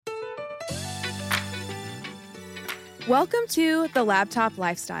Welcome to The Laptop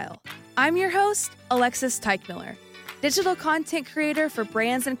Lifestyle. I'm your host, Alexis Teichmiller, digital content creator for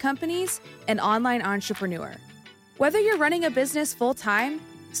brands and companies and online entrepreneur. Whether you're running a business full-time,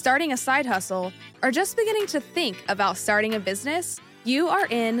 starting a side hustle, or just beginning to think about starting a business, you are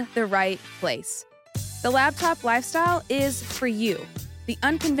in the right place. The Laptop Lifestyle is for you, the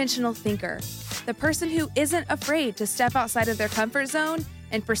unconventional thinker, the person who isn't afraid to step outside of their comfort zone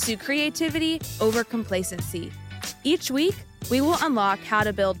and pursue creativity over complacency. Each week, we will unlock how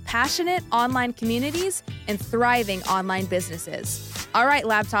to build passionate online communities and thriving online businesses. All right,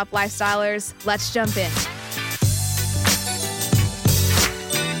 Laptop Lifestylers, let's jump in.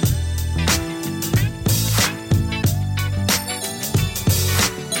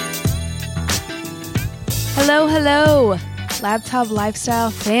 Hello, Laptop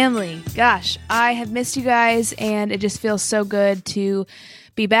Lifestyle family. Gosh, I have missed you guys, and it just feels so good to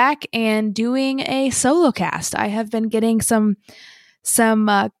be back and doing a Solocast. I have been getting some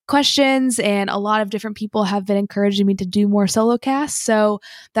questions, and a lot of different people have been encouraging me to do more Solocasts. So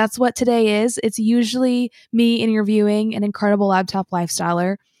that's what today is. It's usually me interviewing an incredible laptop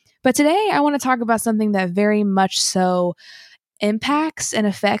lifestyler. But today I want to talk about something that very much so impacts and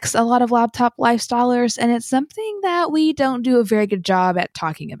affects a lot of laptop lifestylers. And it's something that we don't do a very good job at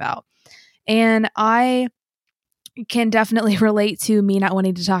talking about. And I can definitely relate to me not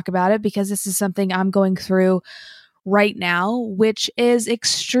wanting to talk about it because this is something I'm going through right now, which is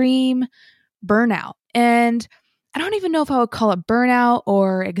extreme burnout. And I don't even know if I would call it burnout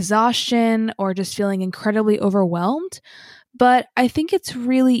or exhaustion or just feeling incredibly overwhelmed. But I think it's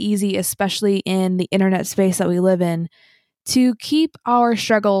really easy, especially in the internet space that we live in, to keep our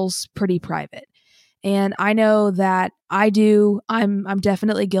struggles pretty private. And I know that I'm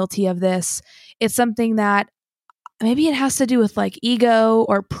definitely guilty of this. It's something that maybe it has to do with like ego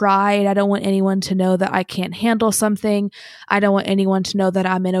or pride. I don't want anyone to know that I can't handle something. I don't want anyone to know that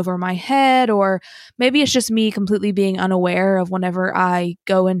I'm in over my head, or maybe it's just me completely being unaware of whenever I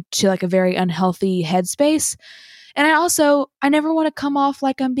go into like a very unhealthy headspace. And I never want to come off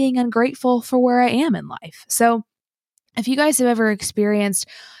like I'm being ungrateful for where I am in life. So if you guys have ever experienced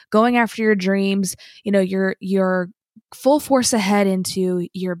going after your dreams, you're full force ahead into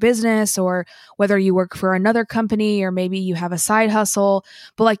your business, or whether you work for another company or maybe you have a side hustle,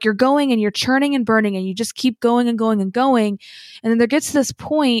 but like you're going and you're churning and burning and you just keep going and going and going. And then there gets to this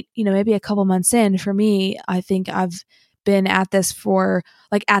point, maybe a couple months in. For me, I think I've been at this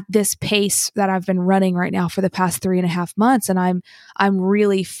at this pace that I've been running right now for the past 3.5 months. And I'm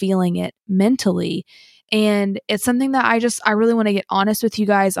really feeling it mentally. And it's something that I really want to get honest with you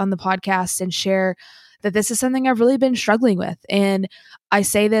guys on the podcast and share that this is something I've really been struggling with. And I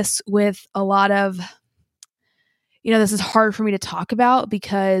say this with a lot of, this is hard for me to talk about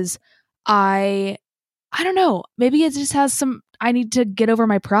because I don't know, maybe it just has I need to get over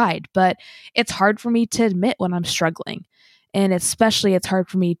my pride, but it's hard for me to admit when I'm struggling. And especially it's hard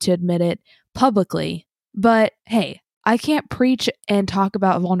for me to admit it publicly. But hey, I can't preach and talk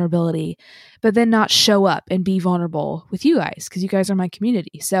about vulnerability, but then not show up and be vulnerable with you guys because you guys are my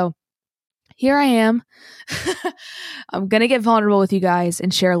community. So here I am. I'm going to get vulnerable with you guys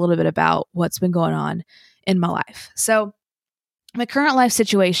and share a little bit about what's been going on in my life. So my current life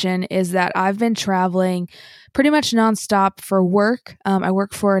situation is that I've been traveling pretty much nonstop for work. I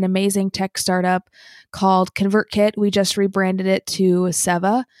work for an amazing tech startup called ConvertKit. We just rebranded it to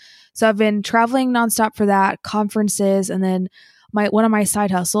Seva. So I've been traveling nonstop for that, conferences, and then one of my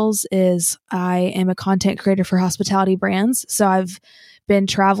side hustles is I am a content creator for hospitality brands. So I've been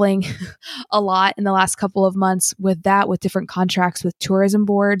traveling a lot in the last couple of months with different contracts with tourism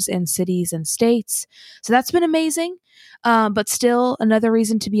boards in cities and states. So that's been amazing. But still another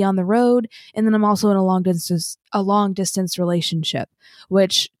reason to be on the road. And then I'm also in a long distance relationship,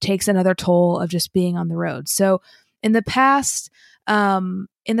 which takes another toll of just being on the road. So in the past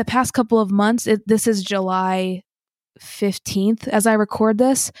couple of months, this is July 15th as I record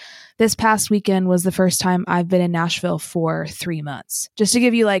this past weekend was the first time I've been in Nashville for 3 months. Just to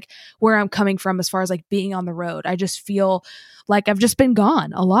give you like where I'm coming from as far as like being on the road. I just feel like I've just been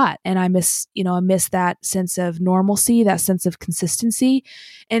gone a lot, and I miss that sense of normalcy, that sense of consistency.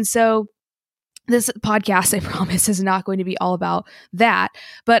 And so this podcast, I promise, is not going to be all about that,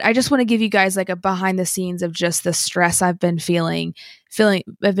 but I just want to give you guys like a behind the scenes of just the stress I've been feeling.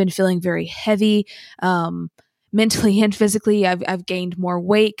 I've been feeling very heavy, mentally and physically. I've gained more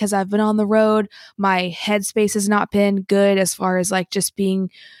weight because I've been on the road. My headspace has not been good as far as like just being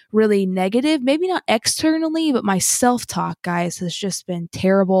really negative, maybe not externally, but my self-talk, guys, has just been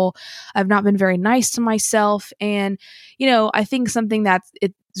terrible. I've not been very nice to myself. And, I think something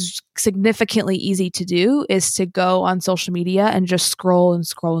significantly easy to do is to go on social media and just scroll and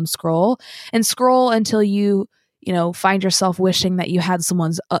scroll and scroll and scroll until you find yourself wishing that you had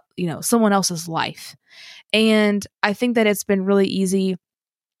someone else's life. And I think that it's been really easy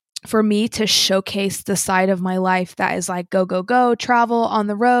for me to showcase the side of my life that is like go, go, go, travel on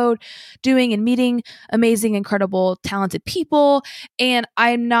the road, doing and meeting amazing, incredible, talented people. And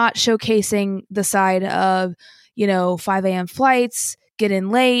I'm not showcasing the side of, 5 a.m. flights, get in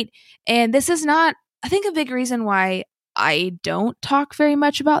late. And this is not, I think a big reason why I don't talk very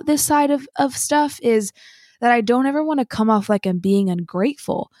much about this side of stuff is that I don't ever want to come off like I'm being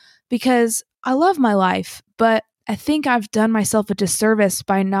ungrateful, because I love my life, but I think I've done myself a disservice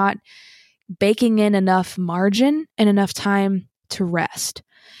by not baking in enough margin and enough time to rest.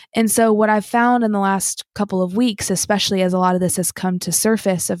 And so what I've found in the last couple of weeks, especially as a lot of this has come to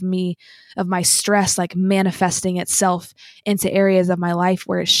surface of my stress, like manifesting itself into areas of my life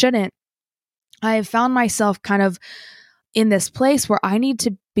where it shouldn't, I have found myself kind of in this place where I need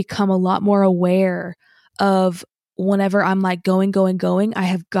to become a lot more aware of whenever I'm like going, I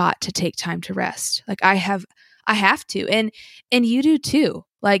have got to take time to rest. Like I have to. And you do too.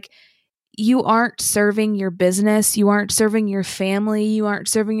 Like you aren't serving your business. You aren't serving your family. You aren't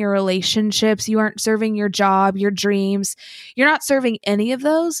serving your relationships. You aren't serving your job, your dreams. You're not serving any of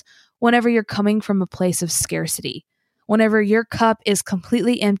those whenever you're coming from a place of scarcity. Whenever your cup is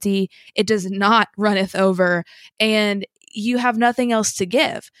completely empty, it does not runneth over, and you have nothing else to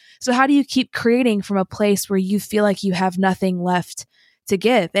give. So how do you keep creating from a place where you feel like you have nothing left to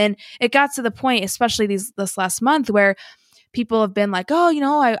give? And it got to the point, especially this last month, where people have been like,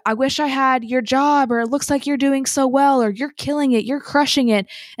 oh, I wish I had your job, or it looks like you're doing so well, or you're killing it, you're crushing it.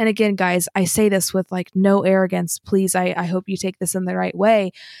 And again, guys, I say this with like no arrogance. Please, I hope you take this in the right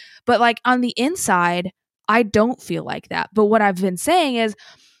way. But like on the inside, I don't feel like that. But what I've been saying is,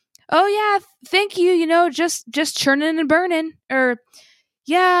 oh yeah, thank you, just churning and burning, or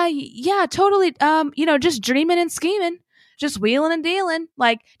yeah, totally, just dreaming and scheming, just wheeling and dealing,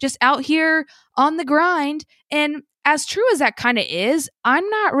 like just out here on the grind. And as true as that kind of is, I'm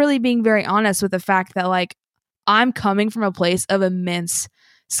not really being very honest with the fact that like I'm coming from a place of immense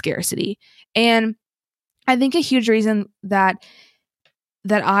scarcity. And I think a huge reason that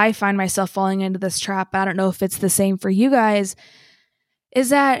I find myself falling into this trap, I don't know if it's the same for you guys, is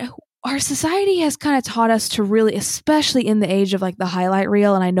that our society has kind of taught us to really, especially in the age of like the highlight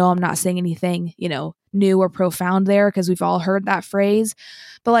reel, and I know I'm not saying anything, new or profound there because we've all heard that phrase,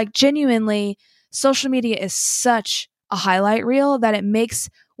 but like genuinely, social media is such a highlight reel that it makes,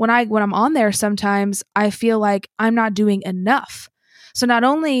 when I'm on there, sometimes I feel like I'm not doing enough. So not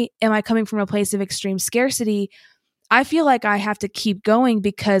only am I coming from a place of extreme scarcity, I feel like I have to keep going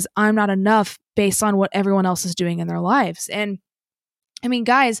because I'm not enough based on what everyone else is doing in their lives. And I mean,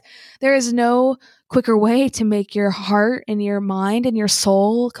 guys, there is no quicker way to make your heart and your mind and your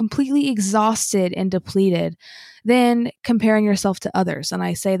soul completely exhausted and depleted than comparing yourself to others. And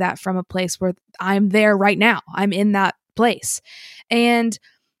I say that from a place where I'm there right now. I'm in that place. And,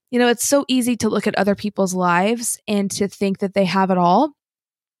 it's so easy to look at other people's lives and to think that they have it all,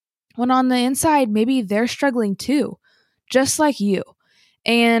 when on the inside, maybe they're struggling too, just like you.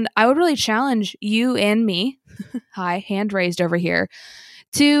 And I would really challenge you and me, hi, hand raised over here,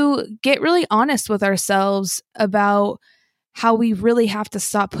 to get really honest with ourselves about how we really have to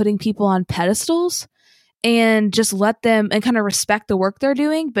stop putting people on pedestals and just let them and kind of respect the work they're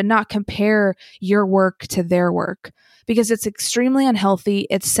doing, but not compare your work to their work, because it's extremely unhealthy.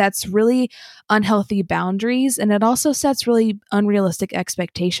 It sets really unhealthy boundaries, and it also sets really unrealistic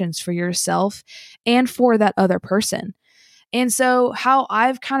expectations for yourself and for that other person. And so how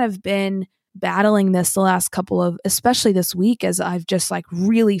I've kind of been battling this the last couple of, especially this week, as I've just like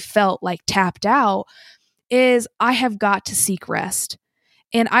really felt like tapped out, is I have got to seek rest.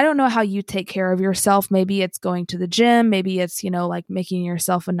 And I don't know how you take care of yourself. Maybe it's going to the gym. Maybe it's, like making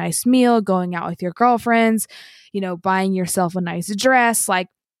yourself a nice meal, going out with your girlfriends, buying yourself a nice dress. Like,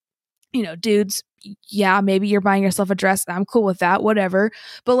 dudes, yeah, maybe you're buying yourself a dress. I'm cool with that, whatever.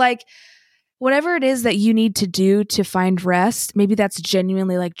 But like, whatever it is that you need to do to find rest, maybe that's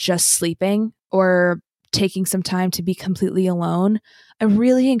genuinely like just sleeping or taking some time to be completely alone. I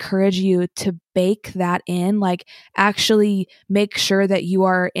really encourage you to bake that in, like actually make sure that you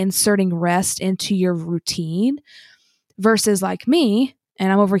are inserting rest into your routine versus like me,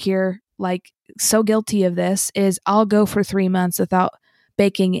 and I'm over here like so guilty of this, is I'll go for 3 months without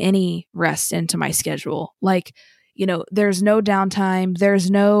baking any rest into my schedule. Like, there's no downtime.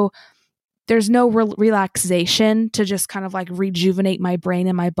 There's no relaxation to just kind of like rejuvenate my brain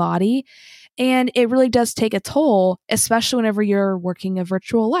and my body. And it really does take a toll, especially whenever you're working a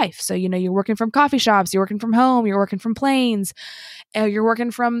virtual life. So, you're working from coffee shops, you're working from home, you're working from planes, you're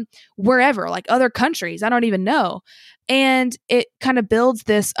working from wherever, like other countries. I don't even know. And it kind of builds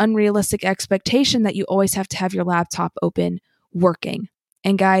this unrealistic expectation that you always have to have your laptop open working.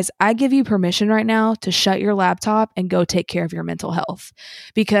 And guys, I give you permission right now to shut your laptop and go take care of your mental health,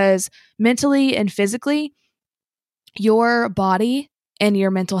 because mentally and physically, your body and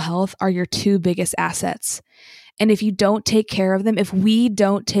your mental health are your two biggest assets. And if you don't take care of them, if we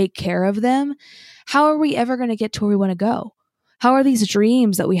don't take care of them, how are we ever going to get to where we want to go? How are these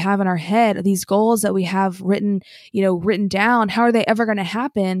dreams that we have in our head, these goals that we have written down, how are they ever going to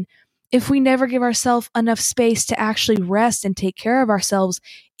happen if we never give ourselves enough space to actually rest and take care of ourselves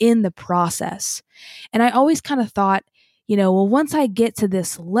in the process? And I always kind of thought, well, once I get to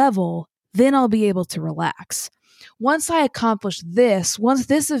this level, then I'll be able to relax. Once I accomplish this, once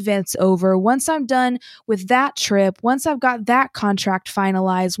this event's over, once I'm done with that trip, once I've got that contract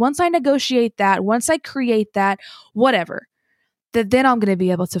finalized, once I negotiate that, once I create that, whatever, then I'm going to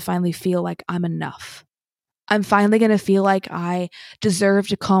be able to finally feel like I'm enough. I'm finally going to feel like I deserve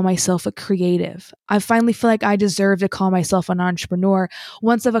to call myself a creative. I finally feel like I deserve to call myself an entrepreneur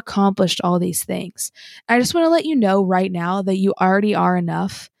once I've accomplished all these things. I just want to let you know right now that you already are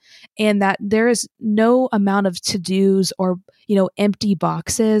enough, and that there is no amount of to-dos or, empty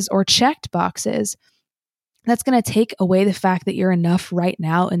boxes or checked boxes that's going to take away the fact that you're enough right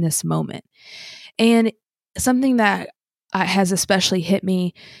now in this moment. And something that has especially hit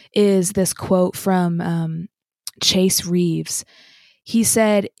me is this quote from Chase Reeves. He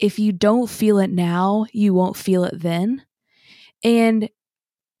said, "If you don't feel it now, you won't feel it then." And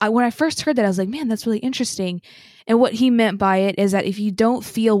when I first heard that, I was like, man, that's really interesting. And what he meant by it is that if you don't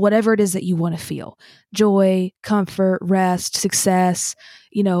feel whatever it is that you want to feel, joy, comfort, rest, success,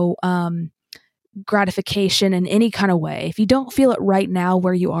 gratification in any kind of way, if you don't feel it right now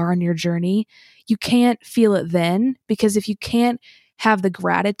where you are on your journey, you can't feel it then, because if you can't have the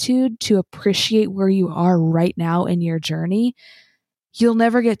gratitude to appreciate where you are right now in your journey, you'll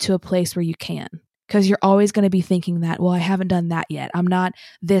never get to a place where you can. Because you're always going to be thinking that, well, I haven't done that yet. I'm not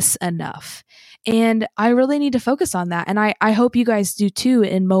this enough. And I really need to focus on that. And I hope you guys do too,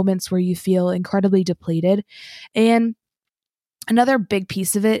 in moments where you feel incredibly depleted. And another big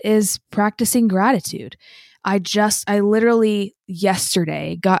piece of it is practicing gratitude. I literally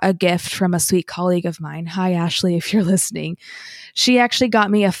yesterday got a gift from a sweet colleague of mine. Hi, Ashley, if you're listening. She actually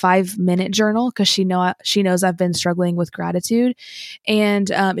got me a 5-minute journal because she knows I've been struggling with gratitude. And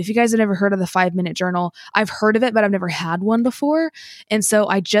if you guys have never heard of the 5-minute journal, I've heard of it, but I've never had one before. And so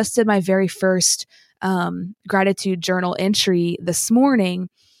I just did my very first gratitude journal entry this morning.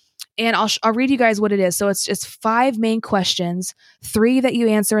 And I'll read you guys what it is. So it's just 5 main questions, 3 that you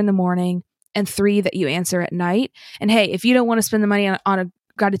answer in the morning, and 3 that you answer at night. And hey, if you don't want to spend the money on a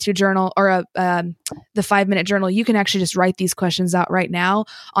gratitude journal or the 5-minute journal, you can actually just write these questions out right now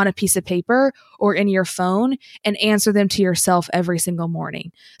on a piece of paper or in your phone and answer them to yourself every single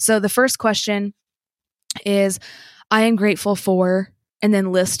morning. So the first question is, I am grateful for, and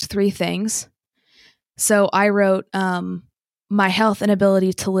then list 3 things. So I wrote my health and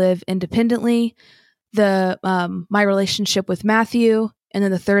ability to live independently, my relationship with Matthew, and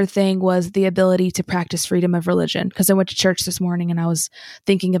then the third thing was the ability to practice freedom of religion, because I went to church this morning and I was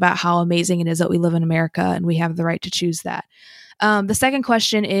thinking about how amazing it is that we live in America and we have the right to choose that. The second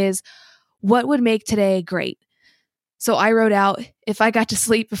question is, what would make today great? So I wrote out, if I got to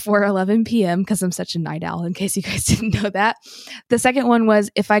sleep before 11 p.m., because I'm such a night owl, in case you guys didn't know that. The second one was,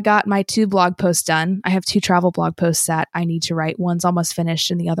 if I got my 2 blog posts done. I have 2 travel blog posts that I need to write. One's almost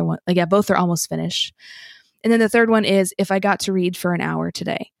finished and the other one, both are almost finished. And then the third one is, if I got to read for an hour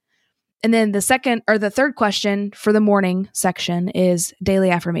today. And then the third question for the morning section is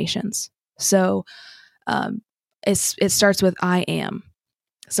daily affirmations. So it starts with I am.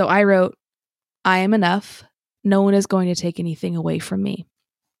 So I wrote, I am enough. No one is going to take anything away from me,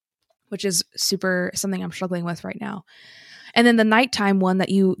 which is something I'm struggling with right now. And then the nighttime one that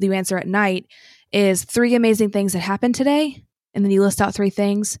you answer at night is 3 amazing things that happened today. And then you list out 3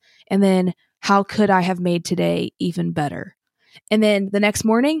 things. And then, how could I have made today even better? And then the next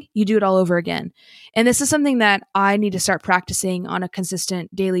morning, you do it all over again. And this is something that I need to start practicing on a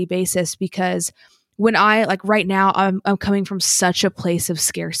consistent daily basis, because when right now, I'm coming from such a place of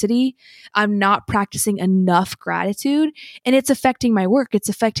scarcity. I'm not practicing enough gratitude, and it's affecting my work. It's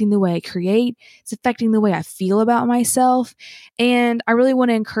affecting the way I create. It's affecting the way I feel about myself. And I really want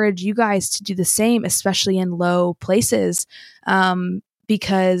to encourage you guys to do the same, especially in low places,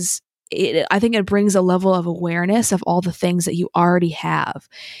 because I think it brings a level of awareness of all the things that you already have.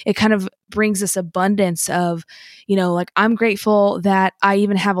 It kind of brings this abundance of, like, I'm grateful that I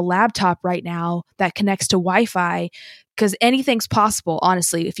even have a laptop right now that connects to Wi-Fi, because anything's possible.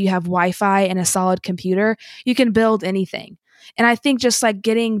 Honestly, if you have Wi-Fi and a solid computer, you can build anything. And I think just like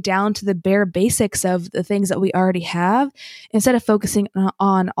getting down to the bare basics of the things that we already have, instead of focusing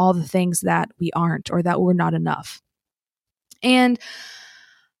on all the things that we aren't, or that we're not enough. And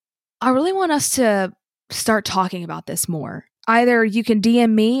I really want us to start talking about this more. Either you can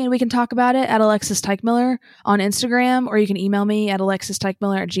DM me and we can talk about it at Alexis Teichmiller on Instagram, or you can email me at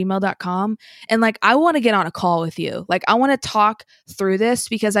alexisteichmiller@gmail.com. And like, I want to get on a call with you. Like, I want to talk through this,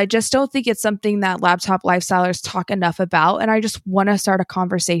 because I just don't think it's something that laptop lifestylers talk enough about. And I just want to start a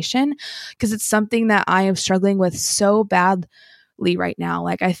conversation, because it's something that I am struggling with so badly right now.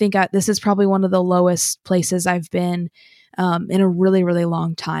 Like, I think this is probably one of the lowest places I've been in a really, really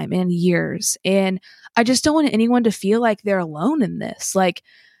long time, in years. And I just don't want anyone to feel like they're alone in this. Like,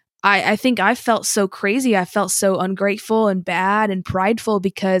 I think I felt so crazy. I felt so ungrateful and bad and prideful,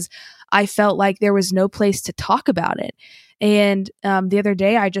 because I felt like there was no place to talk about it. And the other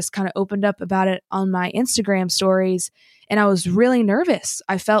day, I just kind of opened up about it on my Instagram stories, and I was really nervous.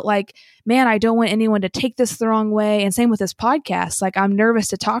 I felt like, man, I don't want anyone to take this the wrong way. And same with this podcast. Like, I'm nervous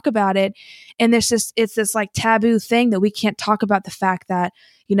to talk about it. And it's this like taboo thing that we can't talk about the fact that,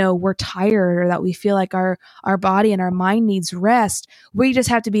 we're tired, or that we feel like our body and our mind needs rest. We just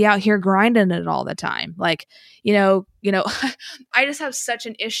have to be out here grinding it all the time. Like, I just have such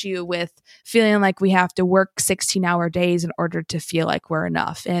an issue with feeling like we have to work 16-hour days in order to feel like we're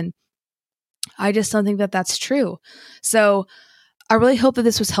enough. And I just don't think that that's true. So I really hope that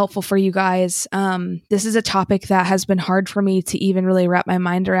this was helpful for you guys. This is a topic that has been hard for me to even really wrap my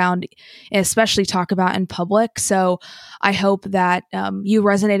mind around, especially talk about in public. So I hope that you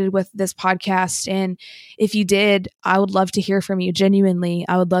resonated with this podcast. And if you did, I would love to hear from you. Genuinely,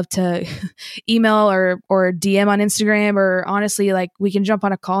 I would love to email or DM on Instagram, or honestly, like, we can jump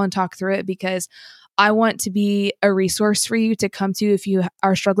on a call and talk through it, because I want to be a resource for you to come to if you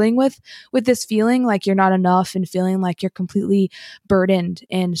are struggling with this feeling like you're not enough, and feeling like you're completely burdened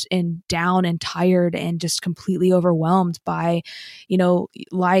and down and tired and just completely overwhelmed by,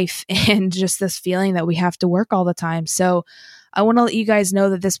 life, and just this feeling that we have to work all the time. So I want to let you guys know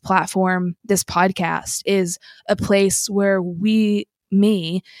that this platform, this podcast, is a place where me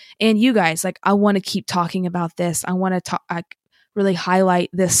and you guys, like, I want to keep talking about this. I want to talk, really highlight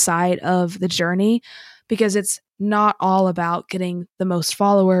this side of the journey, because it's not all about getting the most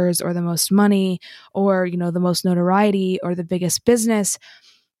followers or the most money or, the most notoriety or the biggest business.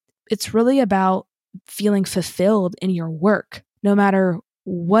 It's really about feeling fulfilled in your work, no matter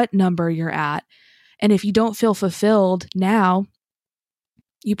what number you're at. And if you don't feel fulfilled now,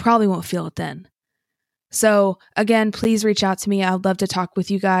 you probably won't feel it then. So again, please reach out to me. I'd love to talk with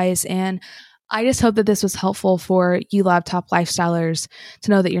you guys. And I just hope that this was helpful for you laptop lifestylers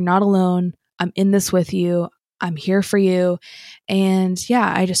to know that you're not alone. I'm in this with you. I'm here for you. And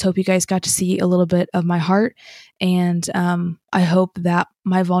yeah, I just hope you guys got to see a little bit of my heart. And I hope that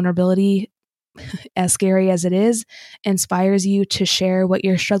my vulnerability, as scary as it is, inspires you to share what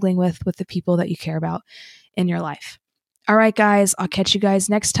you're struggling with the people that you care about in your life. All right, guys, I'll catch you guys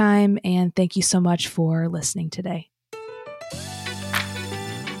next time. And thank you so much for listening today.